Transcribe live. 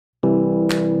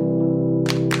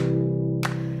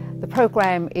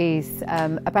programme is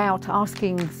about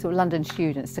asking sort of London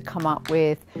students to come up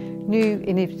with new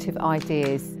innovative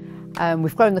ideas.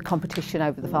 We've grown the competition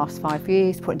over the past 5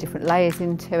 years, putting different layers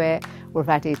into it. We've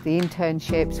added the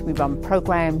internships, we run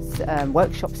programmes,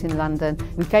 workshops in London.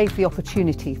 We gave the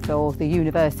opportunity for the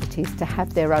universities to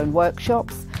have their own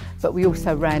workshops, but we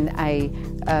also ran a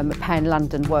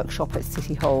pan-London workshop at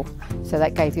City Hall. So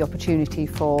that gave the opportunity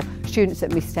for students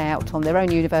that missed out on their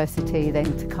own university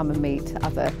then to come and meet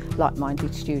other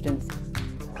like-minded students.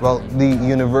 Well, the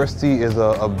university is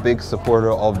a big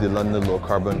supporter of the London Low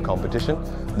Carbon competition.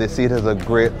 They see it as a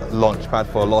great launchpad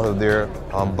for a lot of their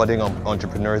budding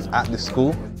entrepreneurs at the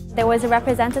school. There was a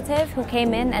representative who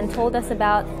came in and told us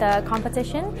about the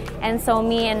competition, and so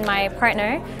me and my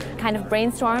partner kind of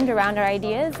brainstormed around our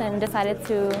ideas and decided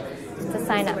to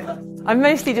sign up. I'm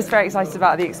mostly just very excited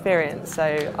about the experience,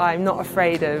 so I'm not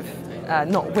afraid of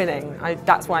not winning.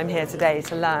 That's why I'm here today,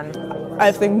 to learn.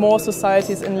 I think more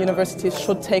societies and universities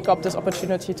should take up this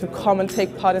opportunity to come and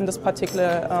take part in this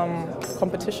particular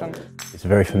competition. It's a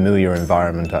very familiar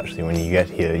environment actually. When you get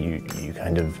here, you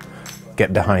kind of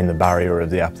get behind the barrier of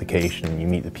the application, you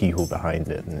meet the people behind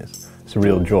it, and it's a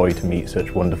real joy to meet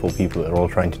such wonderful people that are all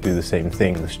trying to do the same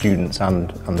thing, the students and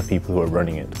the people who are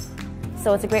running it.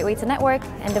 So it's a great way to network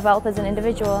and develop as an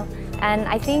individual. And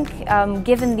I think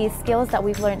given these skills that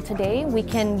we've learned today, we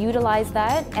can utilize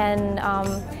that and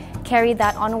carry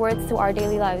that onwards to our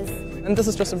daily lives. And this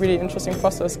is just a really interesting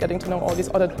process, getting to know all these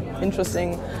other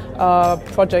interesting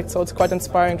projects, so it's quite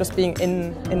inspiring just being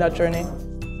in that journey.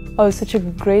 Oh, it's such a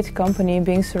great company,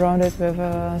 being surrounded with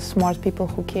smart people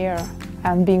who care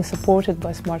and being supported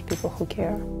by smart people who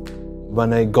care.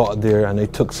 When I got there and I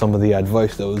took some of the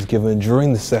advice that was given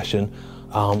during the session,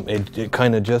 it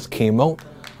kind of just came out,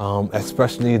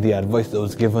 especially the advice that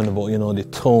was given about, the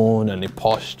tone and the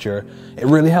posture. It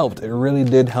really helped. It really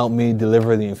did help me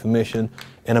deliver the information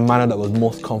in a manner that was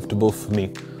most comfortable for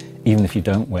me. Even if you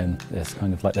don't win,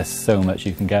 there's so much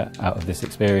you can get out of this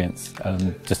experience.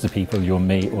 Just the people you'll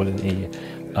meet, all of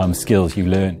the skills you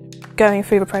learn. Going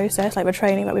through the process, like the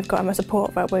training that we've got and the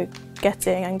support that we're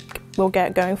getting and will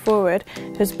get going forward,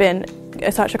 has been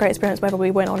such a great experience whether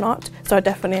we win or not. So I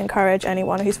definitely encourage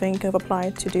anyone who's thinking of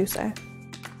applying to do so.